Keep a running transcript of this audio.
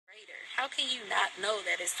how can you not know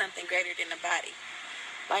that it's something greater than the body?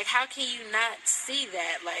 Like, how can you not see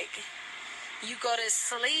that? Like, you go to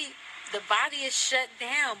sleep, the body is shut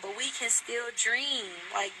down, but we can still dream.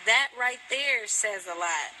 Like, that right there says a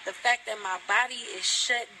lot. The fact that my body is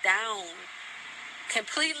shut down,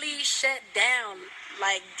 completely shut down,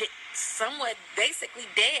 like somewhat basically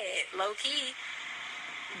dead, low-key.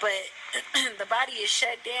 But the body is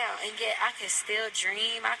shut down, and yet I can still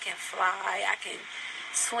dream. I can fly. I can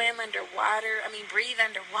swim underwater. I mean, breathe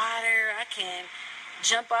underwater. I can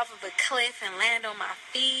jump off of a cliff and land on my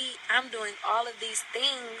feet. I'm doing all of these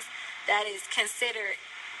things that is considered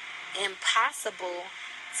impossible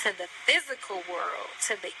to the physical world,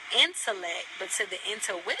 to the intellect, but to the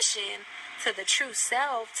intuition, to the true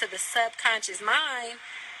self, to the subconscious mind.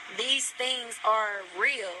 These things are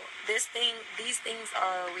real. These things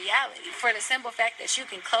are a reality. For the simple fact that you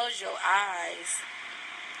can close your eyes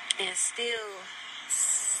and still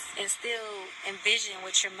envision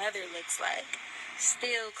what your mother looks like.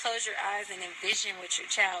 Still close your eyes and envision what your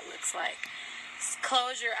child looks like.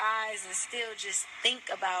 Close your eyes and still just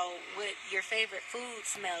think about what your favorite food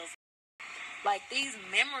smells like. These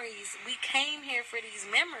memories, we came here for these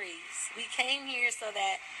memories. We came here so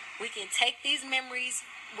that we can take these memories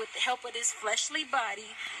with the help of this fleshly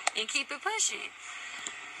body and keep it pushing.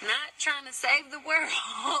 Not trying to save the world.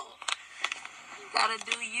 You gotta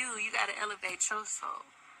do you. You gotta elevate your soul.